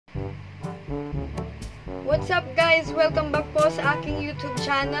What's up guys? Welcome back po sa aking YouTube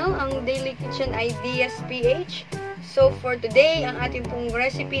channel, ang Daily Kitchen Ideas PH. So for today, ang ating pong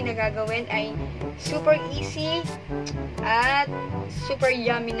recipe na gagawin ay super easy at super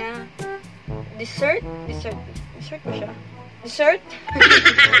yummy na dessert ba siya? Dessert?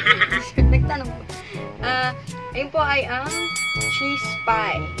 Nagtanong po. Ayun po ay ang cheese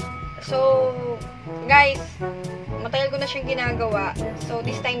pie. So, guys, matagal ko na siyang ginagawa. So,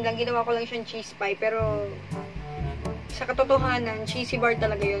 this time lang, ginawa ko lang siyang cheese pie. Pero, sa katotohanan, cheesy bar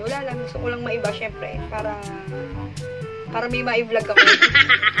talaga yun. Wala lang. Gusto ko lang maiba, syempre. Para may ma-vlog ako.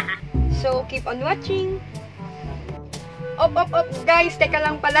 So, keep on watching. Op, guys. Teka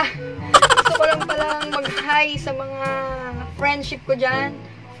lang pala. Gusto ko lang palang mag-hi sa mga friendship ko dyan.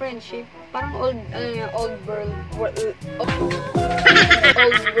 Friendship. Parang old word.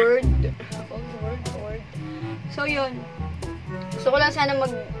 So, yun. Gusto ko lang sana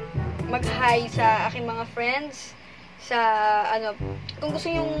mag-hi sa aking mga friends. Kung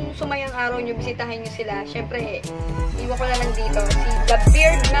gusto yung sumayang araw nyo, bisitahin nyo sila. Siyempre, iwan ko lang dito. Si The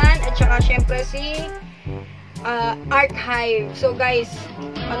Beard Man, at saka siyempre si Hive. So, guys,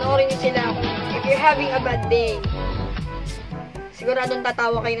 panoorin nyo sila. If you're having a bad day, siguradong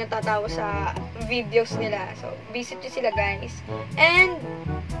tatawa kayo na tatawa sa videos nila. So, visit nyo sila, guys. And,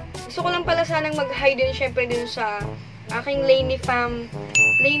 gusto ko lang pala sanang mag-hi din, syempre, din sa aking Lainey Fam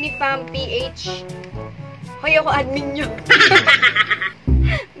PH. Hoy, ako admin nyo.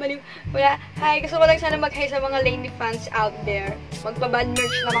 Wala. Hi, gusto ko lang sana mag-hi sa mga Lainey fans out there. Magpa-bad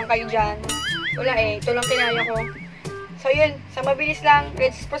merch naman kayo dyan. Wala eh. Ito lang kinaya ko. So, yun. Sa mabilis lang,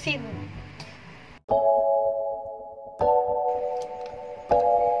 let's proceed.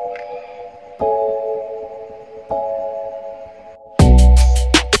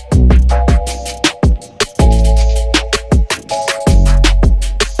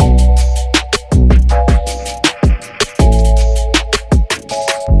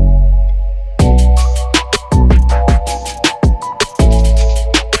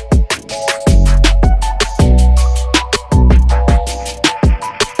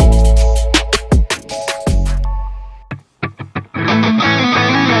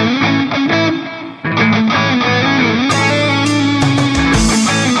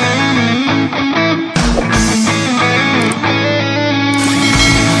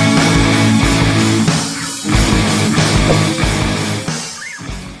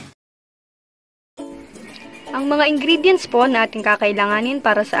 Ang mga ingredients po na ating kakailanganin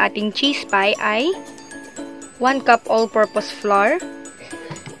para sa ating cheese pie ay 1 cup all-purpose flour,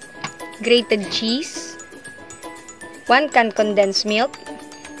 grated cheese, 1 can condensed milk,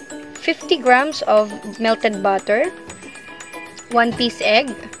 50 grams of melted butter, 1 piece egg,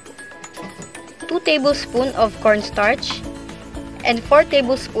 2 tablespoons of cornstarch, and 4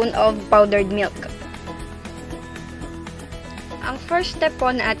 tablespoons of powdered milk. Ang first step po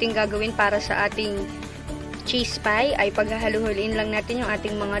na ating gagawin para sa ating cheese pie ay paghahaluhuluin lang natin yung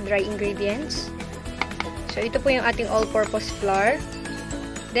ating mga dry ingredients. So, ito po yung ating all-purpose flour.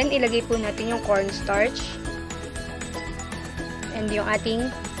 Then, ilagay po natin yung cornstarch and yung ating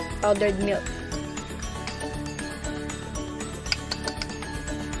powdered milk.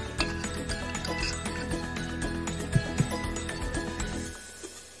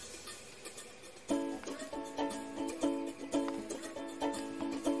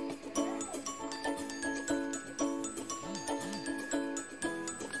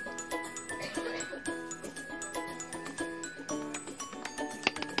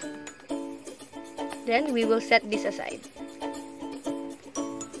 Then, we will set this aside.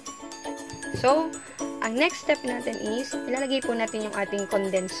 So, ang next step natin is, ilalagay po natin yung ating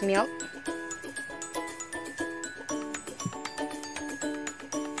condensed milk.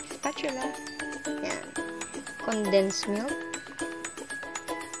 Spatula. Yan. Condensed milk.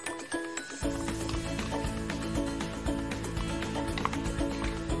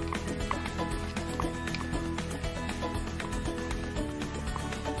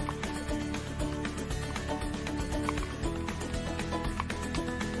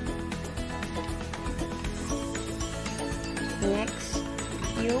 Next,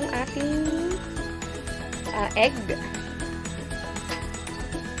 yung ating egg.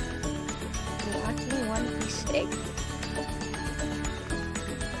 Yung ating 1 piece egg.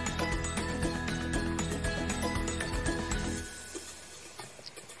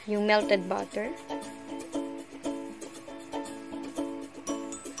 Yung melted butter.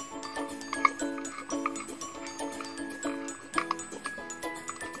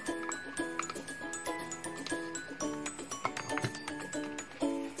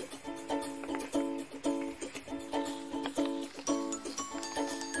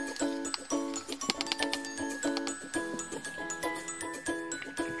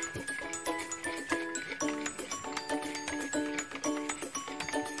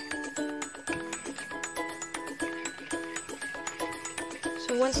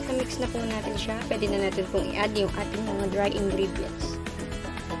 So, once na-mix na po natin siya, pwede na natin pong i-add yung ating mga dry ingredients.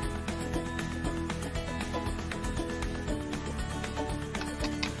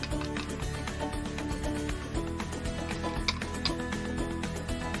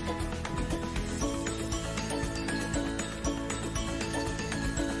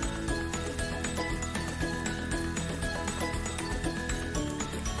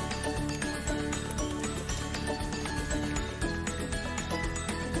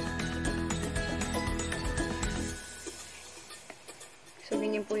 So,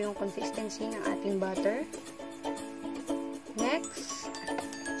 ganyan po yung consistency ng ating butter. Next,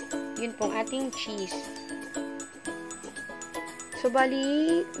 yun pong ating cheese. So,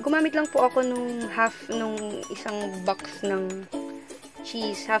 bali, gumamit lang po ako nung half nung isang box ng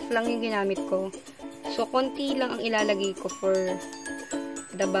cheese. Half lang yung ginamit ko. So, konti lang ang ilalagay ko for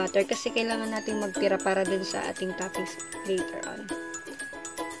the butter kasi kailangan natin magtira para dun sa ating toppings later on.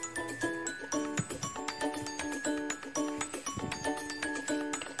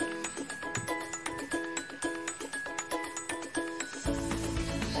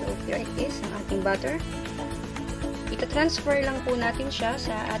 Here it is, ang ating butter. Ita-transfer lang po natin siya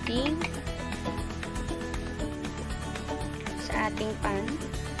sa ating pan.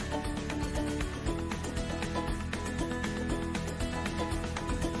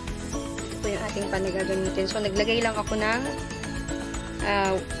 Ito po yung ating pan na gagamitin. So, naglagay lang ako ng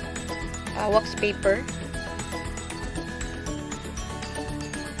wax paper.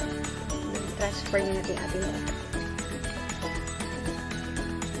 Transfer niya natin ating butter.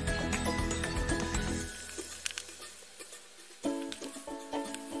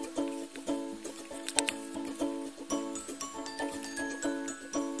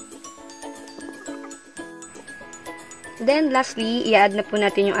 Then, lastly, i-add na po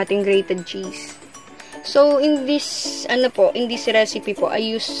natin yung ating grated cheese. So, in this recipe po, I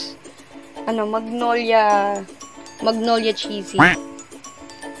use, magnolia cheesee.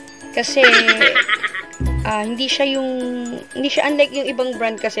 Kasi, hindi siya unlike yung ibang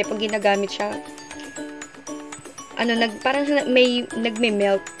brand kasi, pag ginagamit siya, parang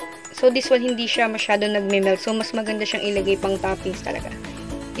nagme-melt. So, this one, hindi siya masyado nagme-melt. So, mas maganda siyang ilagay pang toppings talaga.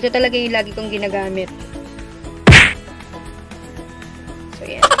 Ito talaga yung lagi kong ginagamit. So,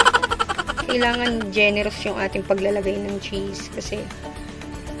 yan. Kailangan generous yung ating paglalagay ng cheese kasi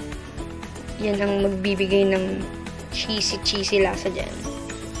yan ang magbibigay ng cheesy lasa dyan.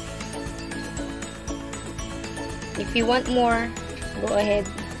 If you want more, go ahead.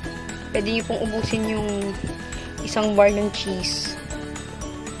 Pwede nyo pong ubusin yung isang bar ng cheese.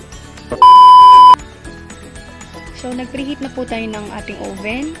 So, nag-preheat na po tayo ng ating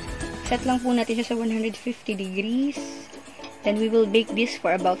oven. Set lang po natin siya sa 150 degrees. Then, we will bake this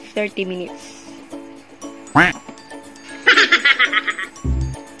for about 30 minutes.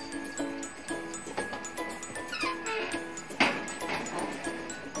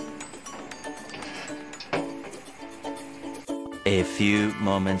 A few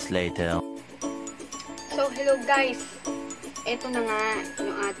moments later. So, hello guys. Ito na nga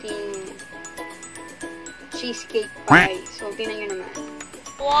yung ating cheesecake pie. So, tingnan nyo naman.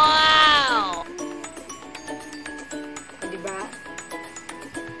 Wow! Diba?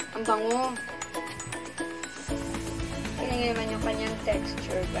 Ang bango. Tingnan nyo naman yung kanyang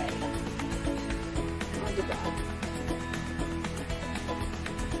texture, guys. Diba?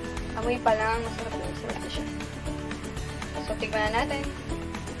 Amoy pa lang, masarap na siya. So, tignan na natin.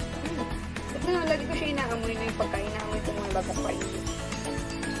 Lagi ko siya inaamoy na yung pagkain. Inaamoy ko muna bago kainin.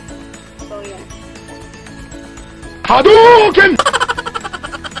 So, yan. Hadouken!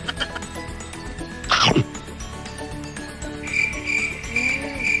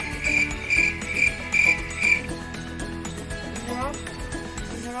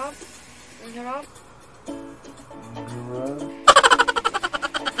 Sarap.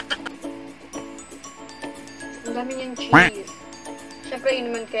 Ang dami niyang cheese. Siyempre,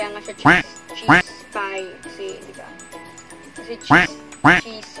 yun naman kaya nga siya cheese pie. Kasi, di ba? Kasi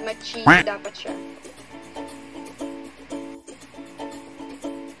cheese, ma-cheese dapat siya.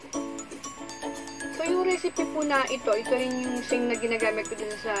 So, yung recipe po na ito rin yung same na ginagamit ko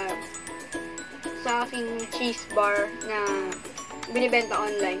din sa aking cheese bar na binibenta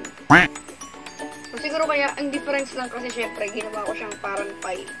online. So, siguro kaya, ang difference lang kasi syempre, ginawa ko siyang parang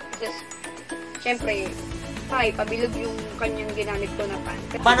pie. Kasi, syempre, pie, pabilog yung kanyang ginamit ko na pan.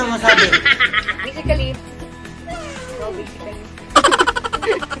 Paano masabi?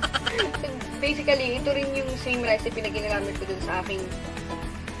 Basically, ito rin yung same recipe na ginagamit ko dun sa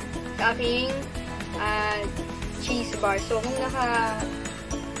aking cheese bar. So, kung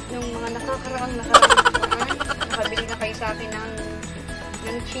nung mga nakakaraang nakabili na kayo sa akin ng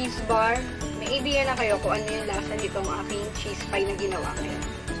cheese bar. May idea na kayo kung ano yung lasa nitong aking cheese pie na ginawa ngayon.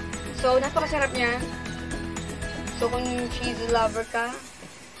 So, napakasarap niya. So, kung cheese lover ka,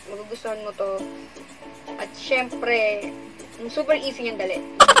 magugustuhan mo to. At syempre, super easy niyang dali.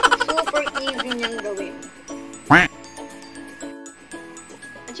 Super easy niyang gawin.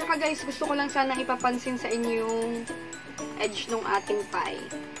 At saka guys, gusto ko lang sana ipapansin sa inyo yung edge ng ating pie.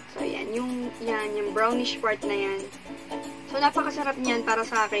 So, yan. Yung brownish part na yan. So, napakasarap niyan para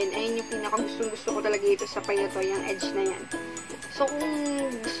sa akin. Ayun yung pinaka-gusto ko talaga ito sa pie na to, yung edge na yan. So, kung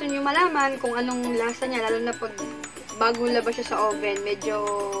gusto niyo malaman kung anong lasa niya, lalo na pag bago labas siya sa oven, medyo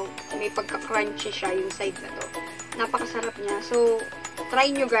may pagka-crunchy siya yung side na to. Napakasarap niya. So,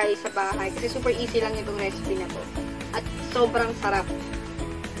 try nyo guys sa bahay kasi super easy lang itong recipe na to. At sobrang sarap.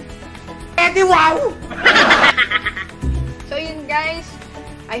 Eddie, wow! So, yun guys.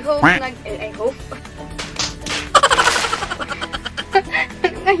 I hope I hope.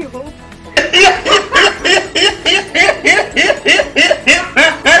 I hope.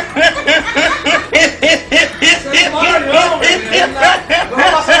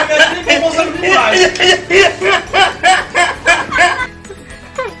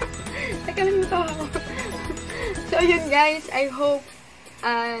 So, yun guys. I hope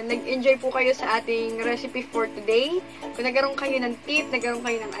nag-enjoy po kayo sa ating recipe for today. Kung nagkaroon kayo ng tip, nagkaroon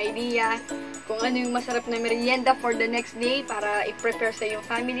kayo ng idea, kung ano yung masarap na merienda for the next day para i-prepare sa iyong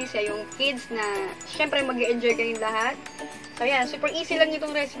family, sa iyong kids na syempre mag-enjoy kayong lahat. So, yan. Super easy lang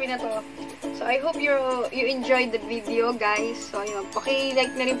itong recipe na to. So, I hope you enjoyed the video, guys. So, yun.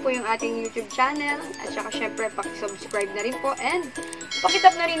 Paki-like na rin po yung ating YouTube channel. At saka, syempre, paki-subscribe na rin po. And,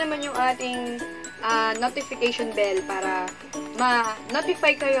 paki-tap na rin naman yung ating notification bell para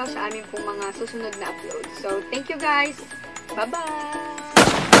ma-notify kayo sa aming pong mga susunod na upload. So, thank you guys! Bye-bye!